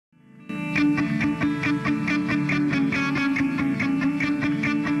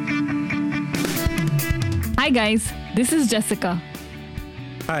Hi guys, this is Jessica,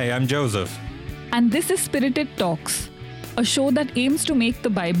 Hi, I'm Joseph. and this is Spirited Talks, a show that aims to make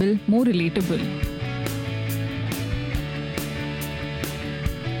the Bible more relatable.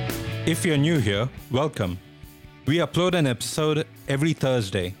 If you're new here, welcome. We upload an episode every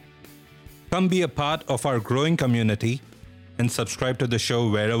Thursday. Come be a part of our growing community and subscribe to the show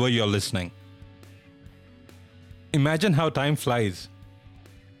wherever you're listening. Imagine how time flies.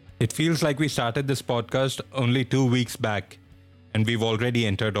 It feels like we started this podcast only 2 weeks back, and we've already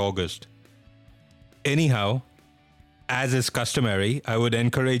entered August. Anyhow, as is customary, I would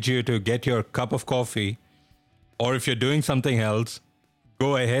encourage you to get your cup of coffee, or if you're doing something else,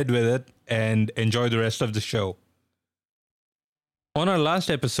 go ahead with it and enjoy the rest of the show. On our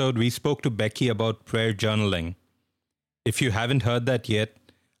last episode, we spoke to Becky about prayer journaling. If you haven't heard that yet,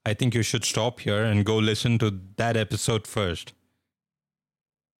 I think you should stop here and go listen to that episode first.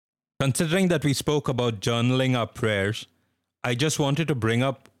 Considering that we spoke about journaling our prayers, I just wanted to bring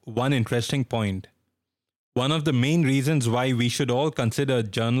up one interesting point. One of the main reasons why we should all consider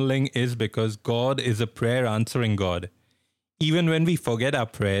journaling is because God is a prayer answering God. Even when we forget our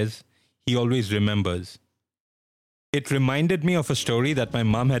prayers, He always remembers. It reminded me of a story that my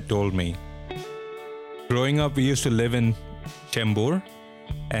mom had told me. Growing up, we used to live in Chembur,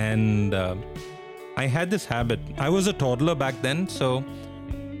 and I had this habit. I was a toddler back then, so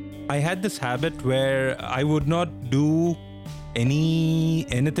I had this habit where I would not do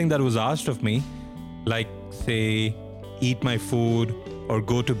anything that was asked of me, like say eat my food or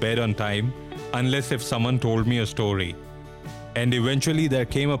go to bed on time, unless if someone told me a story. And eventually there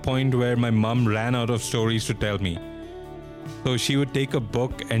came a point where my mom ran out of stories to tell me. So she would take a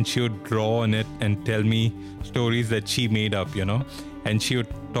book and she would draw on it and tell me stories that she made up, and she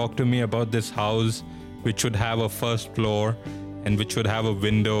would talk to me about this house which would have a first floor and which would have a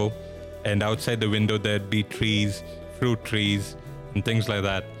window, and outside the window there'd be trees, fruit trees, and things like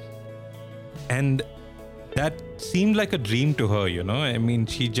that. And that seemed like a dream to her, I mean,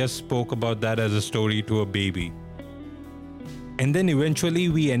 she just spoke about that as a story to a baby. And then eventually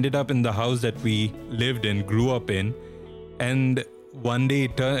we ended up in the house that we lived in, grew up in, and one day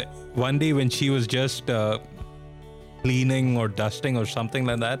when she was just cleaning or dusting or something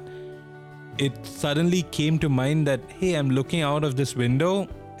like that, it suddenly came to mind that, hey, I'm looking out of this window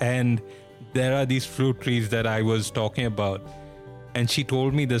and there are these fruit trees that I was talking about. And she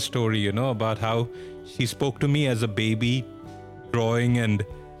told me this story, about how she spoke to me as a baby, drawing and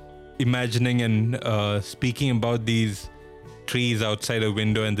imagining and speaking about these trees outside a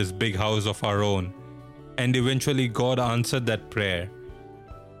window and this big house of our own. And eventually God answered that prayer.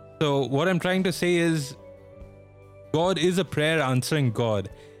 So what I'm trying to say is, God is a prayer answering God.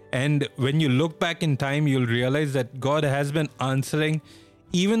 And when you look back in time, you'll realize that God has been answering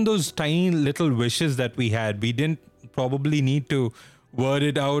even those tiny little wishes that we had. We didn't probably need to word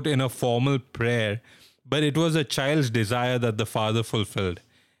it out in a formal prayer, but it was a child's desire that the Father fulfilled.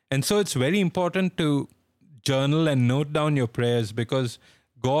 And so it's very important to journal and note down your prayers, because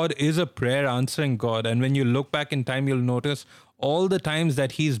God is a prayer answering God. And when you look back in time, you'll notice all the times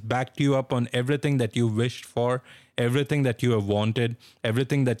that He's backed you up on everything that you wished for, everything that you have wanted,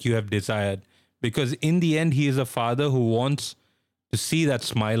 everything that you have desired. Because in the end, He is a Father who wants to see that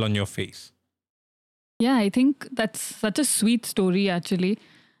smile on your face. Yeah, I think that's such a sweet story actually.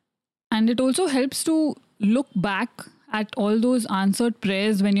 And it also helps to look back at all those answered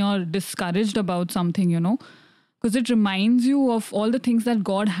prayers when you're discouraged about something, because it reminds you of all the things that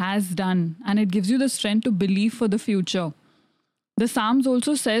God has done, and it gives you the strength to believe for the future. The Psalms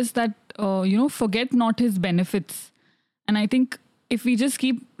also says that, forget not His benefits. And I think if we just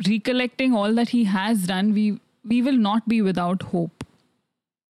keep recollecting all that He has done, we will not be without hope.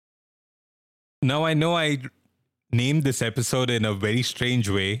 Now, I know I named this episode in a very strange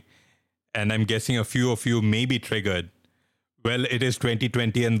way, and I'm guessing a few of you may be triggered. Well, it is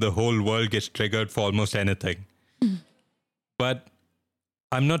 2020 and the whole world gets triggered for almost anything. But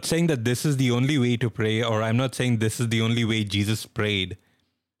I'm not saying that this is the only way to pray, or I'm not saying this is the only way Jesus prayed.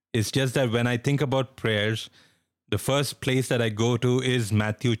 It's just that when I think about prayers, the first place that I go to is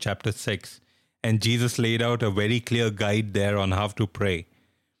Matthew chapter 6. And Jesus laid out a very clear guide there on how to pray.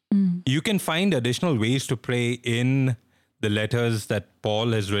 You can find additional ways to pray in the letters that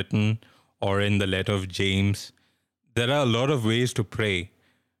Paul has written or in the letter of James. There are a lot of ways to pray,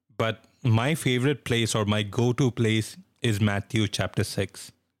 but my favorite place or my go-to place is Matthew chapter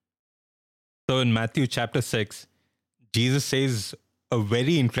 6. So in Matthew chapter 6, Jesus says a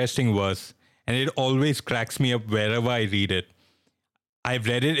very interesting verse, and it always cracks me up wherever I read it. I've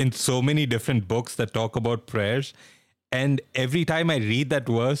read it in so many different books that talk about prayers, and every time I read that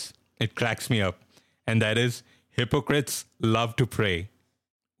verse, it cracks me up. and that is hypocrites love to pray.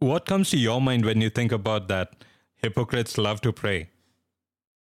 What comes to your mind when you think about that? Hypocrites love to pray.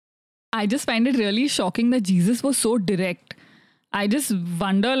 I just find it really shocking that Jesus was so direct. I just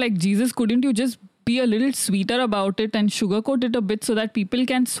wonder, like, Jesus, couldn't you just be a little sweeter about it and sugarcoat it a bit so that people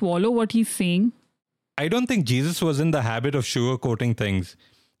can swallow what he's saying? I don't think Jesus was in the habit of sugarcoating things.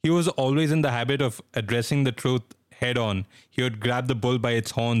 He was always in the habit of addressing the truth head on. He would grab the bull by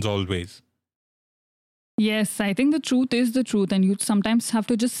its horns always. Yes, I think the truth is the truth, and you sometimes have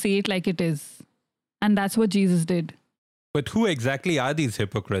to just say it like it is. And that's what Jesus did. But who exactly are these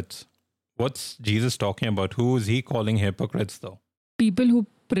hypocrites? What's Jesus talking about? Who is he calling hypocrites though? People who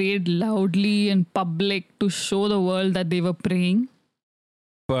prayed loudly in public to show the world that they were praying.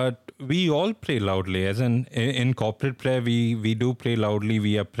 But we all pray loudly, as in corporate prayer, we do pray loudly.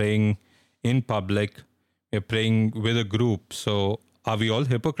 We are praying in public. We're praying with a group. So are we all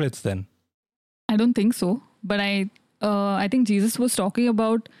hypocrites then? I don't think so. But I think Jesus was talking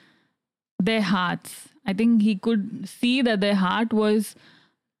about their hearts. I think he could see that their heart was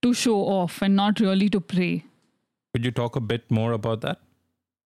to show off and not really to pray. Could you talk a bit more about that?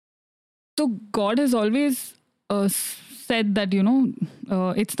 So God has always said that,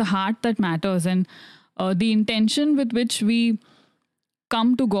 it's the heart that matters, and the intention with which we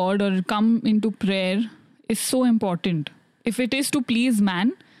come to God or come into prayer is so important. If it is to please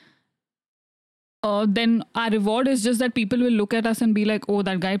man, then our reward is just that people will look at us and be like, oh,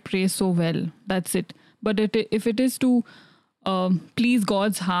 that guy prays so well. That's it. But if it is to please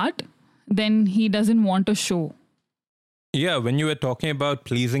God's heart, then he doesn't want a show. Yeah, when you were talking about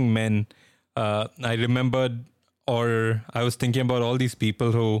pleasing men, I remembered, or I was thinking about all these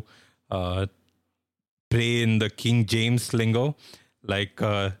people who pray in the King James lingo, like,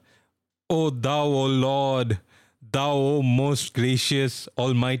 O thou, O Lord, thou, O most gracious,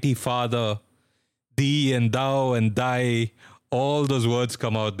 almighty Father, thee and thou and thy, all those words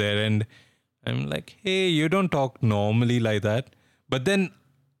come out there. And I'm like, hey, you don't talk normally like that. But then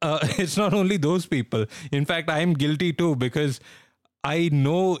it's not only those people. In fact, I'm guilty too, because I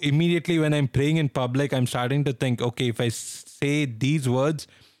know immediately when I'm praying in public, I'm starting to think, okay, if I say these words,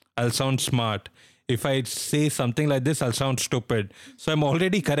 I'll sound smart. If I say something like this, I'll sound stupid. So I'm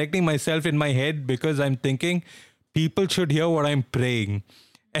already correcting myself in my head because I'm thinking people should hear what I'm praying.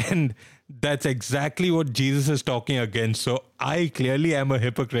 And that's exactly what Jesus is talking against. So I clearly am a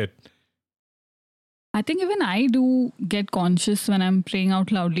hypocrite. I think even I do get conscious when I'm praying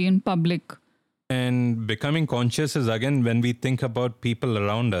out loudly in public. And becoming conscious is again when we think about people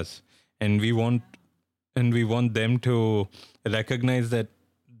around us, and we want them to recognize that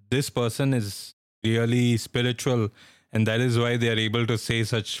this person is really spiritual, and that is why they are able to say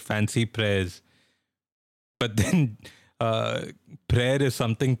such fancy prayers. But then prayer is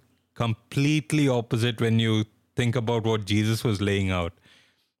something completely opposite when you think about what Jesus was laying out.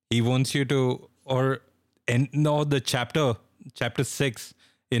 He wants you to, the chapter 6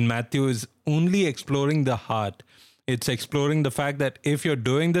 in Matthew is only exploring the heart. It's exploring the fact that if you're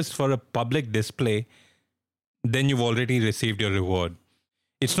doing this for a public display, then you've already received your reward.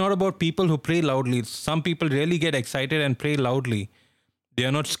 It's not about people who pray loudly. Some people really get excited and pray loudly. They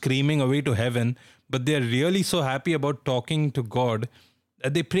are not screaming away to heaven, but they are really so happy about talking to God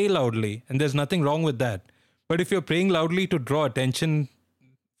that they pray loudly, and there's nothing wrong with that. But if you're praying loudly to draw attention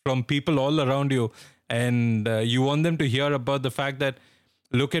from people all around you, and you want them to hear about the fact that,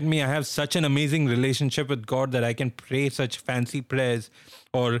 look at me, I have such an amazing relationship with God that I can pray such fancy prayers,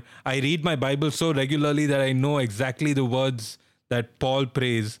 or I read my Bible so regularly that I know exactly the words that Paul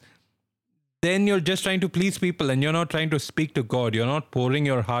prays, then you're just trying to please people and you're not trying to speak to God. You're not pouring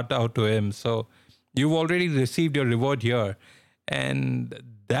your heart out to Him. So you've already received your reward here. And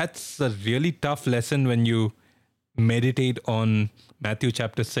that's a really tough lesson when you meditate on Matthew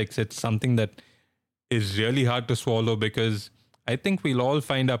chapter 6. It's something that is really hard to swallow because I think we'll all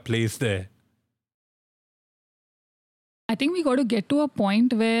find our place there. I think we got to get to a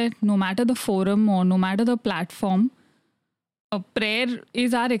point where no matter the forum or no matter the platform, a prayer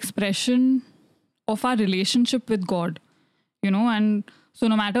is our expression of our relationship with God, and so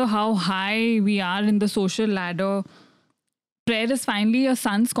no matter how high we are in the social ladder, prayer is finally a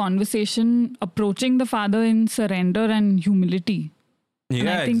son's conversation approaching the Father in surrender and humility. Yeah, and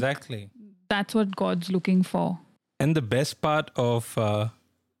I think exactly. That's what God's looking for. And the best part of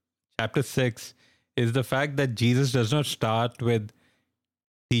chapter 6 is the fact that Jesus does not start with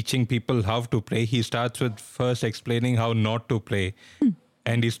teaching people how to pray. He starts with first explaining how not to pray.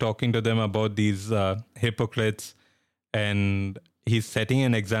 And he's talking to them about these hypocrites. And he's setting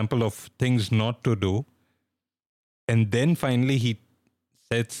an example of things not to do. And then finally he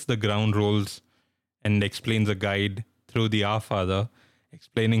sets the ground rules and explains a guide through the Our Father,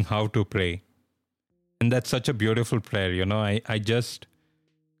 explaining how to pray. And that's such a beautiful prayer. I just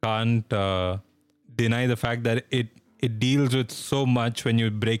can't deny the fact that it deals with so much when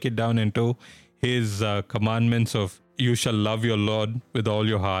you break it down into his commandments of you shall love your Lord with all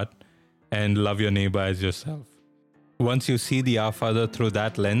your heart and love your neighbor as yourself. Once you see the Our Father through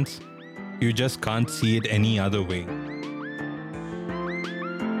that lens, you just can't see it any other way.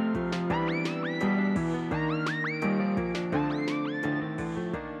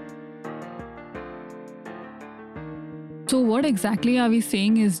 So what exactly are we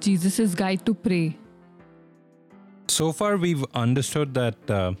saying is Jesus' guide to pray? So far, we've understood that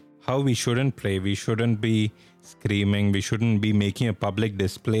how we shouldn't pray. We shouldn't be screaming. We shouldn't be making a public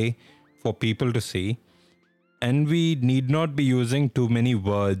display for people to see. And we need not be using too many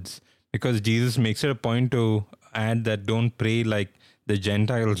words, because Jesus makes it a point to add that don't pray like the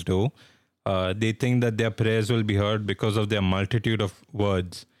Gentiles do. They think that their prayers will be heard because of their multitude of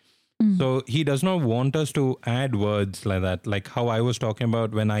words. So he does not want us to add words like that. Like how I was talking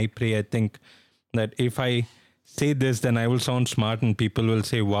about when I pray, I think that if I say this, then I will sound smart and people will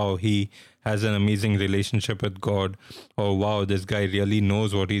say, wow, he has an amazing relationship with God. Or wow, this guy really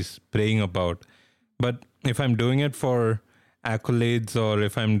knows what he's praying about. But if I'm doing it for accolades, or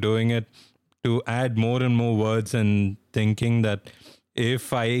if I'm doing it to add more and more words and thinking that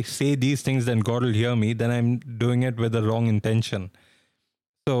if I say these things, then God will hear me, then I'm doing it with the wrong intention.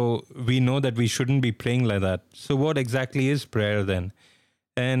 So we know that we shouldn't be praying like that. So what exactly is prayer then?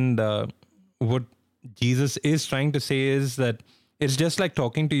 And what Jesus is trying to say is that it's just like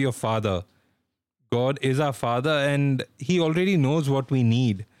talking to your Father. God is our Father and he already knows what we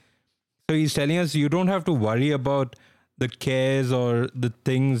need. So he's telling us you don't have to worry about the cares or the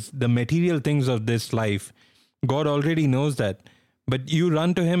things, the material things of this life. God already knows that. But you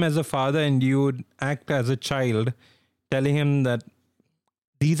run to him as a father and you would act as a child, telling him that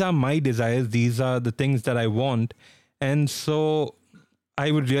these are my desires, these are the things that I want. And so I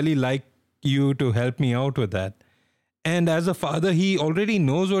would really like you to help me out with that. And as a father, he already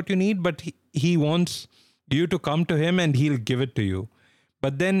knows what you need, but he wants you to come to him and he'll give it to you.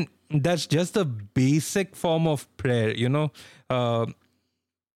 But then that's just the basic form of prayer,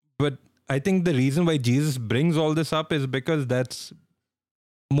 but I think the reason why Jesus brings all this up is because that's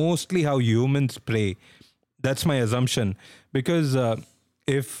mostly how humans pray. That's my assumption. Because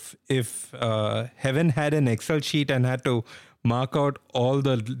if heaven had an Excel sheet and had to mark out all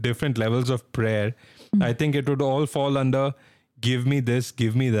the different levels of prayer, I think it would all fall under give me this,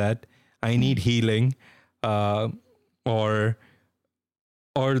 give me that. I need healing, or there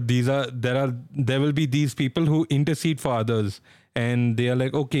will be these people who intercede for others, and they are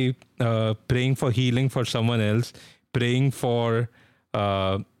like, okay, praying for healing for someone else, praying for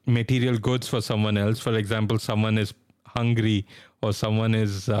material goods for someone else. For example, someone is hungry or someone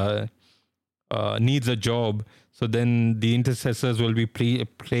is needs a job. So then the intercessors will be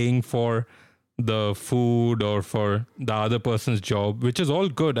praying for the food or for the other person's job, which is all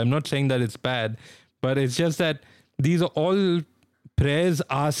good. I'm not saying that it's bad, but it's just that these are all prayers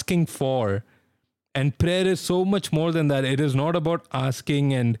asking for. And prayer is so much more than that. It is not about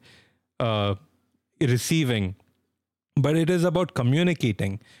asking and receiving, but it is about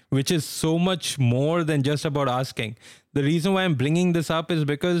communicating, which is so much more than just about asking. The reason why I'm bringing this up is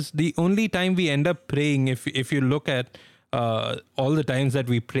because the only time we end up praying, if you look at all the times that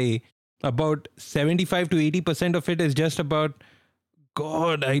we pray, about 75 to 80% of it is just about,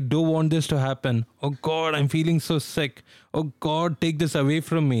 God, I don't want this to happen. Oh God, I'm feeling so sick. Oh God, take this away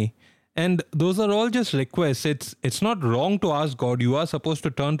from me. And those are all just requests. It's not wrong to ask God. You are supposed to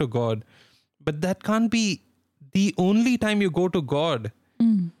turn to God. But that can't be the only time you go to God.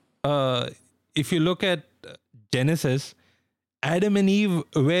 If you look at Genesis, Adam and Eve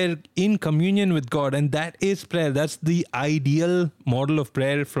were in communion with God, and that is prayer. That's the ideal model of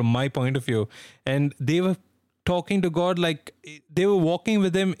prayer from my point of view. And they were talking to God like they were walking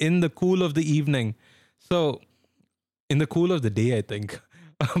with him in the cool of the evening. So, in the cool of the day, I think.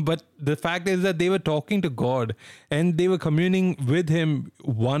 But the fact is that they were talking to God and they were communing with him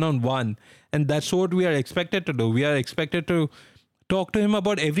one-on-one. And that's what we are expected to do. We are expected to talk to him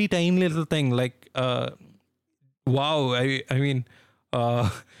about every tiny little thing. Like, wow, I mean,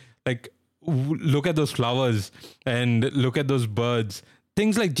 like, look at those flowers and look at those birds.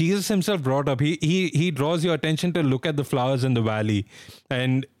 Things like Jesus himself brought up. He draws your attention to look at the flowers in the valley,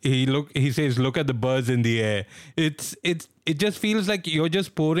 and he says, look at the birds in the air. It just feels like you're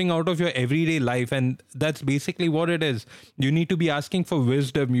just pouring out of your everyday life, and that's basically what it is. You need to be asking for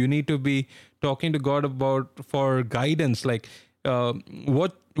wisdom. You need to be talking to God for guidance. Like,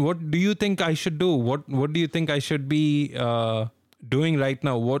 What do you think I should do? What do you think I should be doing right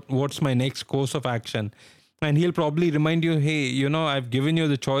now? What's my next course of action? And he'll probably remind you, hey, I've given you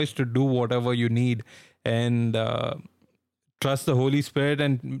the choice to do whatever you need, and trust the Holy Spirit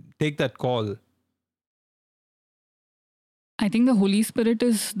and take that call. I think the Holy Spirit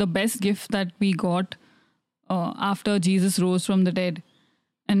is the best gift that we got after Jesus rose from the dead.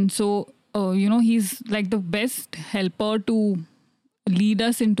 And so, he's like the best helper to lead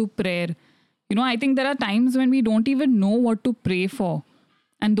us into prayer. I think there are times when we don't even know what to pray for.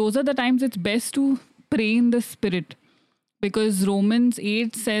 And those are the times it's best to pray in the Spirit. Because Romans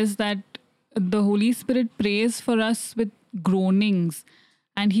 8 says that the Holy Spirit prays for us with groanings.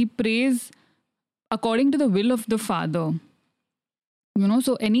 And he prays according to the will of the Father.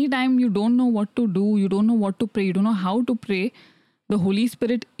 So anytime you don't know what to do, you don't know what to pray, you don't know how to pray, the Holy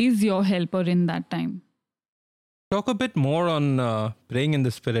Spirit is your helper in that time. Talk a bit more on praying in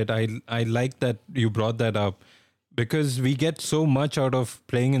the Spirit. I like that you brought that up, because we get so much out of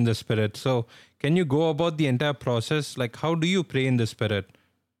praying in the Spirit. So can you go about the entire process? Like, how do you pray in the Spirit?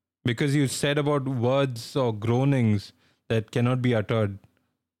 Because you said about words or groanings that cannot be uttered.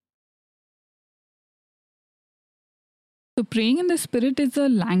 So praying in the Spirit is a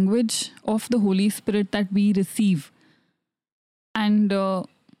language of the Holy Spirit that we receive. And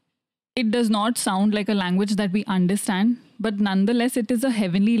it does not sound like a language that we understand, but nonetheless, it is a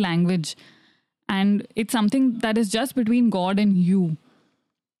heavenly language. And it's something that is just between God and you.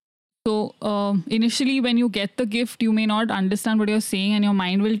 So initially, when you get the gift, you may not understand what you're saying, and your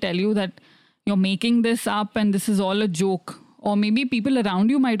mind will tell you that you're making this up and this is all a joke. Or maybe people around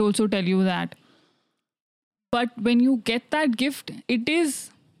you might also tell you that. But when you get that gift,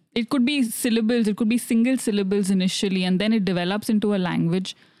 it could be syllables, it could be single syllables initially, and then it develops into a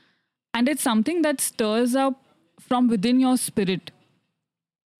language. And it's something that stirs up from within your spirit.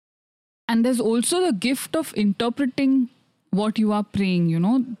 And there's also the gift of interpreting what you are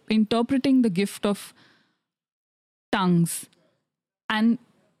praying, interpreting the gift of tongues. And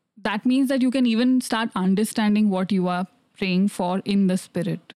that means that you can even start understanding what you are praying for in the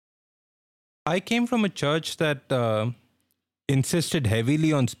Spirit. I came from a church that insisted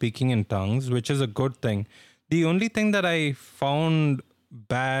heavily on speaking in tongues, which is a good thing. The only thing that I found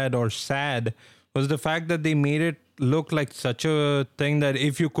bad or sad was the fact that they made it look like such a thing that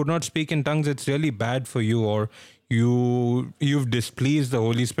if you could not speak in tongues, it's really bad for you, or you've displeased the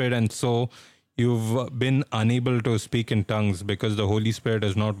Holy Spirit, and so you've been unable to speak in tongues because the Holy Spirit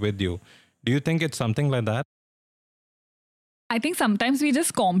is not with you. Do you think it's something like that? I think sometimes we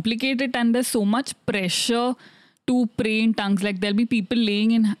just complicate it, and there's so much pressure to pray in tongues. Like there'll be people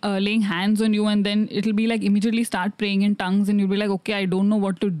laying hands on you, and then it'll be like immediately start praying in tongues, and you'll be like, okay, I don't know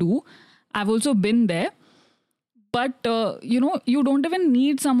what to do. I've also been there. But, you don't even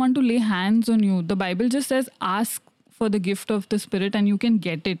need someone to lay hands on you. The Bible just says, ask for the gift of the Spirit and you can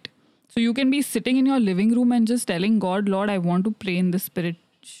get it. So you can be sitting in your living room and just telling God, Lord, I want to pray in the Spirit.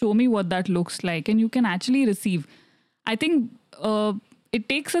 Show me what that looks like. And you can actually receive. I think it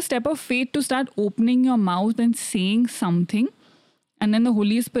takes a step of faith to start opening your mouth and saying something. And then the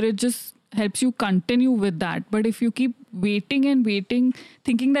Holy Spirit just helps you continue with that. But if you keep waiting and waiting,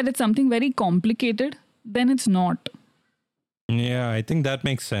 thinking that it's something very complicated, then it's not. Yeah, I think that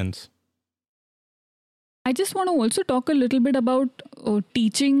makes sense. I just want to also talk a little bit about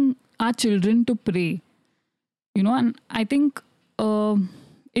teaching our children to pray. And I think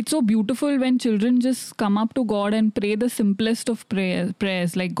it's so beautiful when children just come up to God and pray the simplest of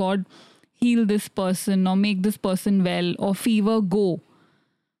prayers, like God, heal this person, or make this person well, or fever go.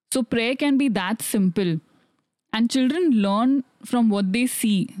 So prayer can be that simple. And children learn from what they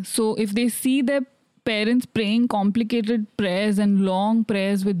see. So if they see their parents praying complicated prayers and long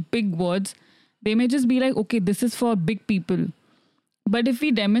prayers with big words, they may just be like, okay, this is for big people. But if we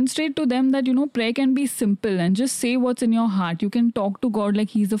demonstrate to them that, prayer can be simple and just say what's in your heart, you can talk to God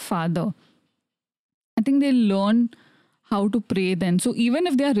like He's a father, I think they'll learn how to pray then. So even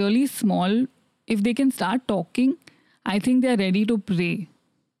if they are really small, if they can start talking, I think they're ready to pray.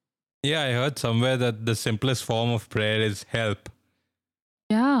 Yeah, I heard somewhere that the simplest form of prayer is help.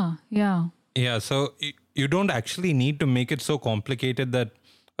 Yeah. Yeah, so you don't actually need to make it so complicated that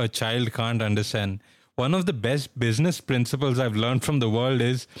a child can't understand. One of the best business principles I've learned from the world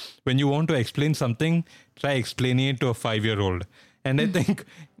is when you want to explain something, try explaining it to a 5-year-old. And I think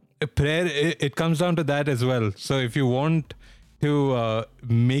prayer, it comes down to that as well. So if you want to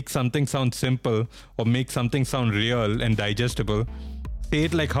make something sound simple or make something sound real and digestible, say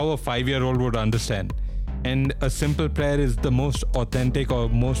it like how a 5-year-old would understand. And a simple prayer is the most authentic or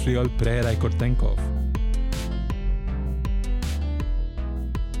most real prayer I could think of.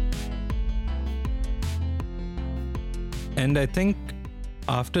 And I think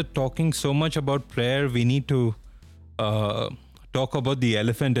after talking so much about prayer, we need to talk about the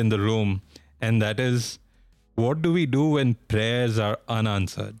elephant in the room. And that is, what do we do when prayers are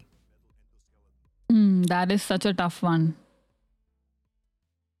unanswered? That is such a tough one.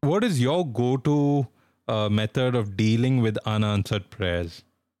 What is your go-to method of dealing with unanswered prayers?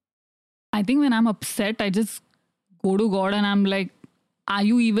 I think when I'm upset, I just go to God and I'm like, are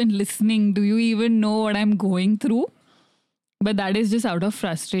you even listening? Do you even know what I'm going through? But that is just out of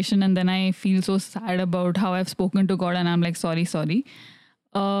frustration. And then I feel so sad about how I've spoken to God and I'm like, sorry.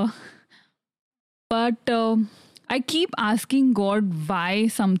 But I keep asking God why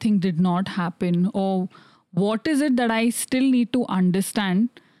something did not happen, or what is it that I still need to understand,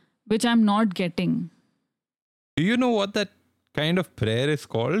 which I'm not getting. Do you know what that kind of prayer is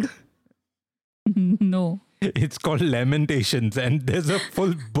called? No. It's called Lamentations, and there's a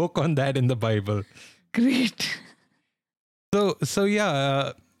full book on that in the Bible. Great. So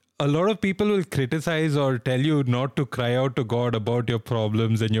yeah, a lot of people will criticize or tell you not to cry out to God about your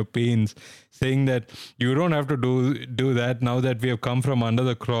problems and your pains, saying that you don't have to do that now that we have come from under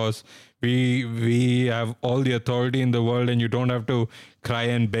the cross. We have all the authority in the world, and you don't have to cry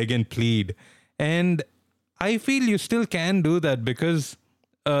and beg and plead. And I feel you still can do that, because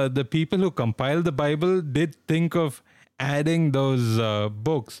the people who compiled the Bible did think of adding those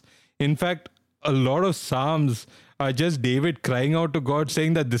books. In fact, a lot of Psalms are just David crying out to God,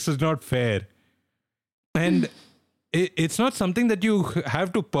 saying that this is not fair. And it's not something that you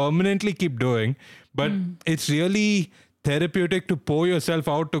have to permanently keep doing, but it's really therapeutic to pour yourself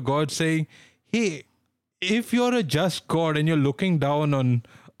out to God, saying, hey, if you're a just God and you're looking down on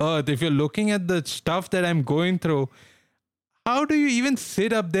earth, if you're looking at the stuff that I'm going through, how do you even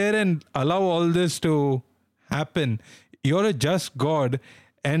sit up there and allow all this to happen? You're a just God,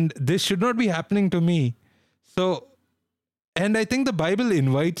 and this should not be happening to me. So, and I think the Bible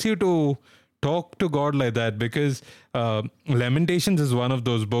invites you to talk to God like that, because Lamentations is one of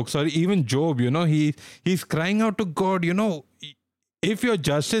those books, or even Job, he's crying out to God, if your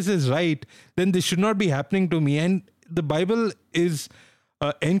justice is right, then this should not be happening to me. And the Bible is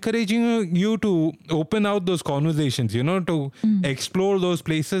encouraging you to open out those conversations, to explore those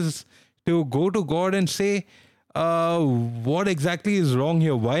places, to go to God and say, what exactly is wrong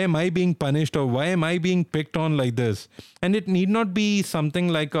here? Why am I being punished, or why am I being picked on like this? And it need not be something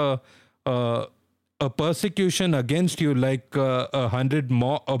like a persecution against you, like a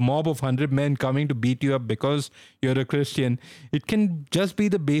mob of 100 men coming to beat you up because you're a Christian. It can just be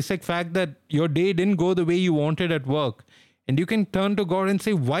the basic fact that your day didn't go the way you wanted at work. And you can turn to God and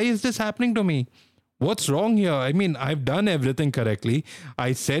say, why is this happening to me? What's wrong here? I mean, I've done everything correctly.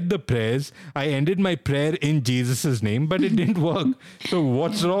 I said the prayers. I ended my prayer in Jesus' name, but it didn't work. So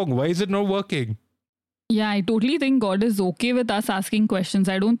what's wrong? Why is it not working? Yeah, I totally think God is okay with us asking questions.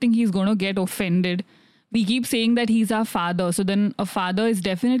 I don't think he's going to get offended. We keep saying that he's our father. So then a father is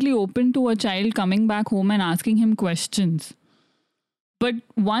definitely open to a child coming back home and asking him questions. But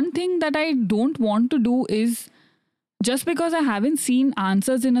one thing that I don't want to do is, just because I haven't seen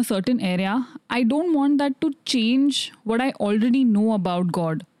answers in a certain area, I don't want that to change what I already know about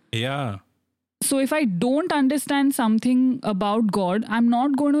God. Yeah. So if I don't understand something about God, I'm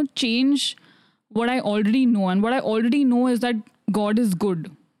not going to change what I already know. And what I already know is that God is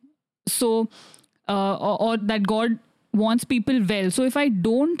good. So, or that God wants people well. So if I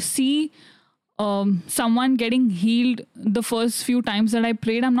don't see someone getting healed the first few times that I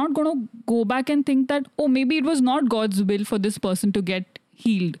prayed, I'm not going to go back and think that, oh, maybe it was not God's will for this person to get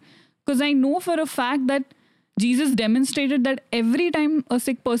healed. Because I know for a fact that Jesus demonstrated that every time a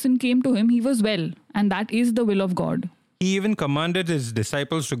sick person came to him, he was well. And that is the will of God. He even commanded his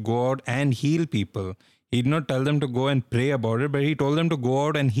disciples to go out and heal people. He did not tell them to go and pray about it, but he told them to go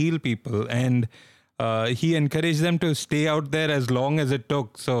out and heal people. And he encouraged them to stay out there as long as it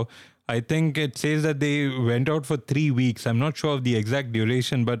took. So I think it says that they went out for 3 weeks. I'm not sure of the exact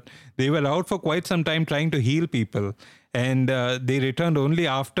duration, but they were out for quite some time trying to heal people. And they returned only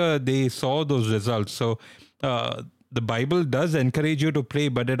after they saw those results. So the Bible does encourage you to pray,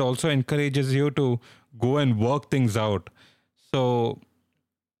 but it also encourages you to go and work things out. So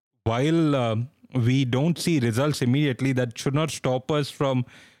while we don't see results immediately, that should not stop us from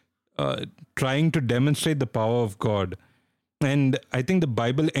trying to demonstrate the power of God. And I think the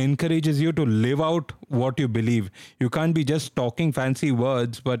Bible encourages you to live out what you believe. You can't be just talking fancy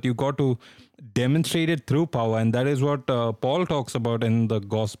words, but you got to demonstrate it through power. And that is what Paul talks about in the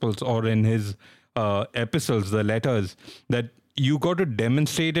Gospels, or in his epistles, the letters, that you got to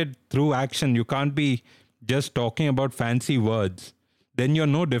demonstrate it through action. You can't be just talking about fancy words. Then you're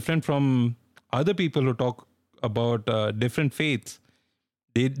no different from other people who talk about different faiths.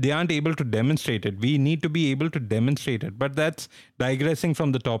 They aren't able to demonstrate it. We need to be able to demonstrate it. But that's digressing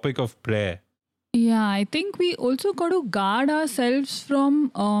from the topic of prayer. Yeah, I think we also got to guard ourselves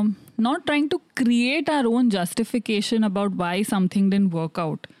from not trying to create our own justification about why something didn't work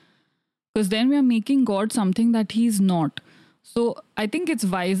out. Because then we are making God something that He's not. So I think it's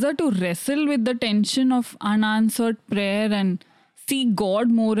wiser to wrestle with the tension of unanswered prayer and see God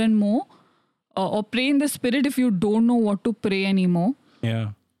more and more, or pray in the Spirit if you don't know what to pray anymore.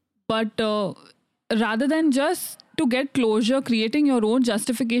 Yeah. But rather than just to get closure, creating your own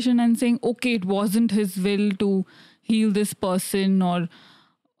justification and saying, okay, it wasn't His will to heal this person, or,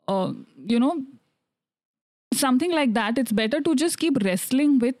 something like that, it's better to just keep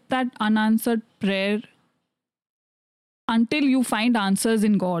wrestling with that unanswered prayer until you find answers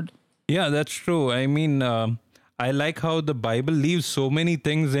in God. Yeah, that's true. I mean, I like how the Bible leaves so many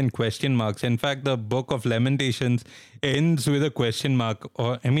things in question marks. In fact, the book of Lamentations ends with a question mark.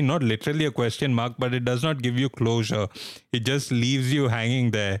 Or, I mean, not literally a question mark, but it does not give you closure. It just leaves you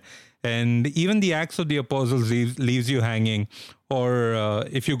hanging there. And even the Acts of the Apostles leaves you hanging. Or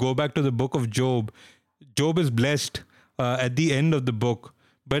if you go back to the book of Job, Job is blessed at the end of the book,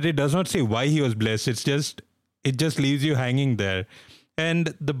 but it does not say why he was blessed. It just leaves you hanging there.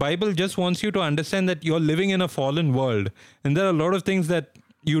 And the Bible just wants you to understand that you're living in a fallen world. And there are a lot of things that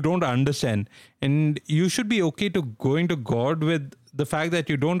you don't understand. And you should be okay to going to God with the fact that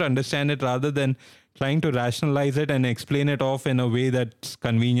you don't understand it, rather than trying to rationalize it and explain it off in a way that's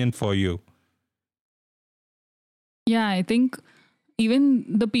convenient for you. Yeah, I think even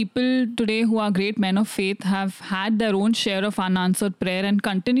the people today who are great men of faith have had their own share of unanswered prayer and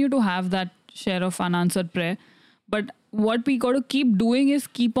continue to have that share of unanswered prayer. But what we got to keep doing is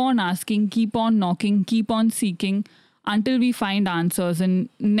keep on asking, keep on knocking, keep on seeking until we find answers, and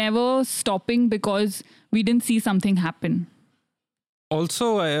never stopping because we didn't see something happen.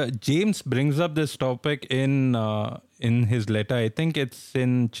 Also, James brings up this topic in his letter. I think it's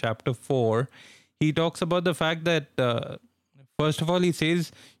in chapter 4. He talks about the fact that, first of all, he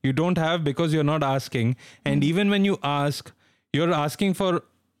says you don't have because you're not asking. And even when you ask, you're asking for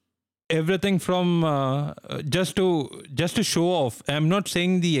everything from just to show off. I'm not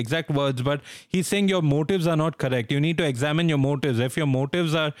saying the exact words, but he's saying your motives are not correct. You need to examine your motives. If your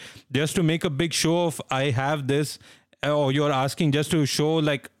motives are just to make a big show of I have this, or you're asking just to show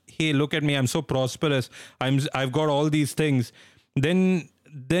like, hey, look at me, I'm so prosperous, I've got all these things, then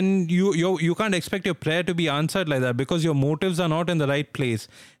you can't expect your prayer to be answered like that, because your motives are not in the right place.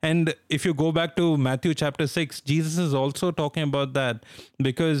 And if you go back to Matthew chapter 6, Jesus is also talking about that,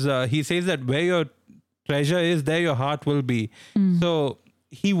 because he says that where your treasure is, there your heart will be. So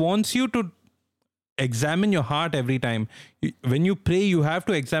he wants you to examine your heart every time. When you pray, you have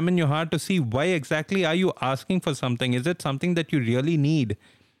to examine your heart to see why exactly are you asking for something. Is it something that you really need?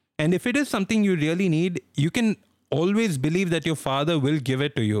 And if it is something you really need, you can always believe that your Father will give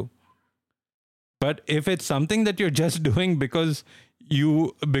it to you. But if it's something that you're just doing because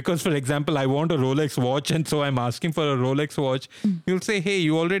for example, I want a Rolex watch and so I'm asking for a Rolex watch, you'll say, hey,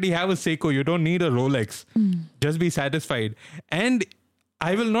 you already have a Seiko, you don't need a Rolex. Just be satisfied. And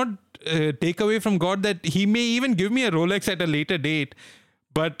I will not take away from God that He may even give me a Rolex at a later date,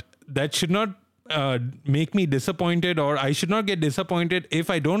 but that should not make me disappointed, or I should not get disappointed if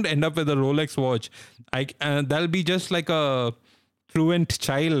I don't end up with a Rolex watch. That'll be just like a truant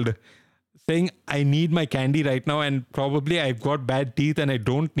child saying, I need my candy right now, and probably I've got bad teeth and I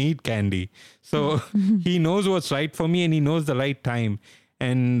don't need candy. So He knows what's right for me and He knows the right time.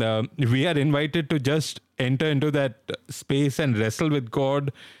 And we are invited to just enter into that space and wrestle with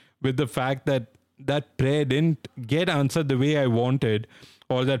God, with the fact that that prayer didn't get answered the way I wanted,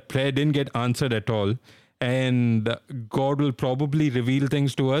 or that prayer didn't get answered at all. And God will probably reveal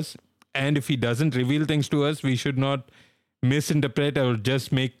things to us. And if He doesn't reveal things to us, we should not misinterpret or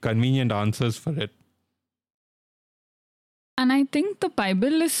just make convenient answers for it. And I think the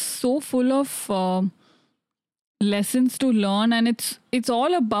Bible is so full of lessons to learn, and it's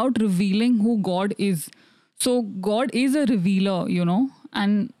all about revealing who God is. So God is a revealer,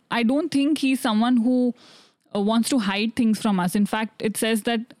 and I don't think He's someone who wants to hide things from us. In fact, it says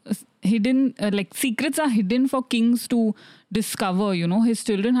that hidden, secrets are hidden for kings to discover. His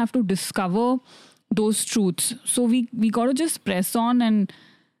children have to discover those truths. So we got to just press on and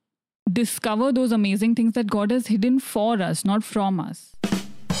discover those amazing things that God has hidden for us, not from us.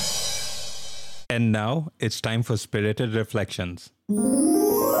 And now it's time for Spirited Reflections.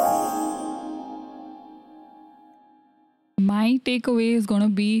 My takeaway is going to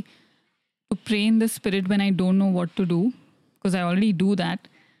be to pray in the Spirit when I don't know what to do, because I already do that.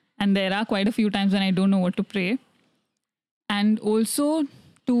 And there are quite a few times when I don't know what to pray. And also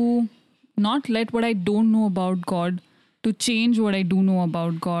to not let what I don't know about God to change what I do know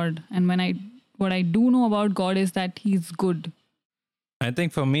about God. And what I do know about God is that He's good. I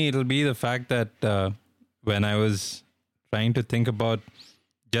think for me, it'll be the fact that when I was trying to think about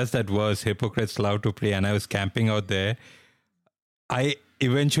just that verse, hypocrites love to pray, and I was camping out there, I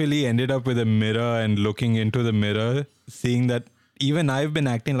eventually ended up with a mirror and looking into the mirror, seeing that even I've been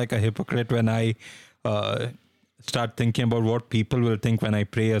acting like a hypocrite when I start thinking about what people will think when I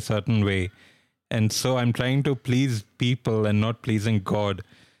pray a certain way. And so I'm trying to please people and not pleasing God.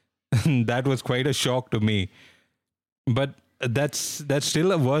 That was quite a shock to me. But that's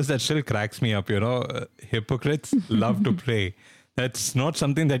still a verse that still cracks me up, hypocrites love to pray. That's not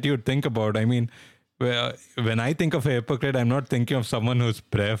something that you would think about. I mean, when I think of a hypocrite, I'm not thinking of someone who's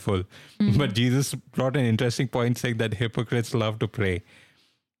prayerful. But Jesus brought an interesting point saying that hypocrites love to pray.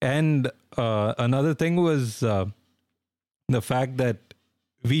 And another thing was the fact that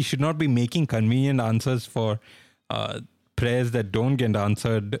we should not be making convenient answers for prayers that don't get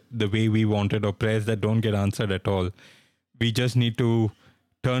answered the way we wanted, or prayers that don't get answered at all. We just need to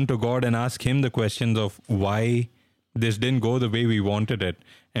turn to God and ask Him the questions of why this didn't go the way we wanted it,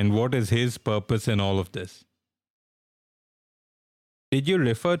 and what is His purpose in all of this. Did you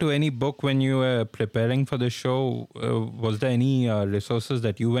refer to any book when you were preparing for the show? Was there any resources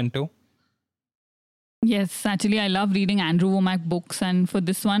that you went to? Yes, actually, I love reading Andrew Womack books. And for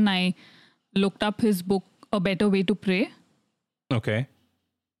this one, I looked up his book, A Better Way to Pray. Okay.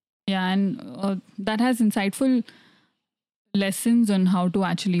 Yeah, and that has insightful lessons on how to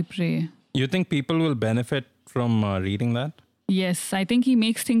actually pray. You think people will benefit from reading that? Yes, I think he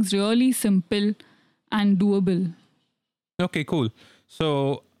makes things really simple and doable. Okay, cool.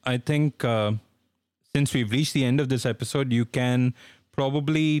 So I think since we've reached the end of this episode, you can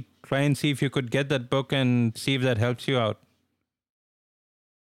probably try and see if you could get that book and see if that helps you out.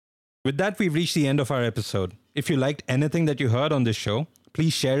 With that, we've reached the end of our episode. If you liked anything that you heard on this show,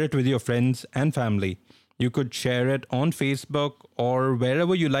 please share it with your friends and family. You could share it on Facebook or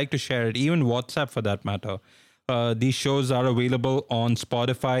wherever you like to share it, even WhatsApp for that matter. These shows are available on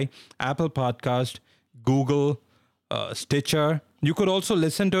Spotify, Apple Podcast, Google, Stitcher. You could also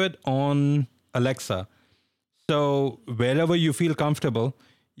listen to it on Alexa. So wherever you feel comfortable,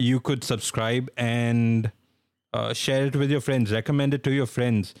 you could subscribe and share it with your friends, recommend it to your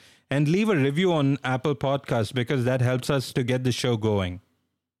friends, and leave a review on Apple Podcasts because that helps us to get the show going.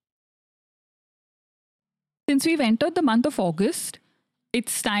 Since we've entered the month of August,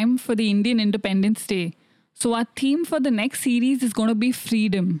 it's time for the Indian Independence Day. So our theme for the next series is going to be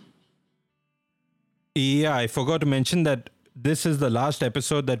freedom. Yeah, I forgot to mention that this is the last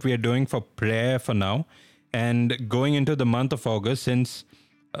episode that we are doing for prayer for now. And going into the month of August, since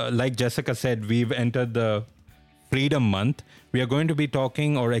like Jessica said, we've entered the Freedom Month, we are going to be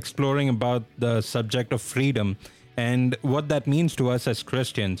talking or exploring about the subject of freedom and what that means to us as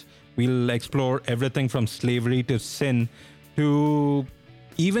Christians. We'll explore everything from slavery to sin to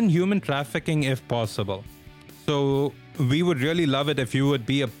even human trafficking if possible. So we would really love it if you would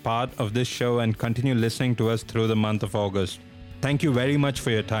be a part of this show and continue listening to us through the month of August. Thank you very much for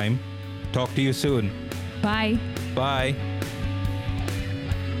your time. Talk to you soon. Bye. Bye.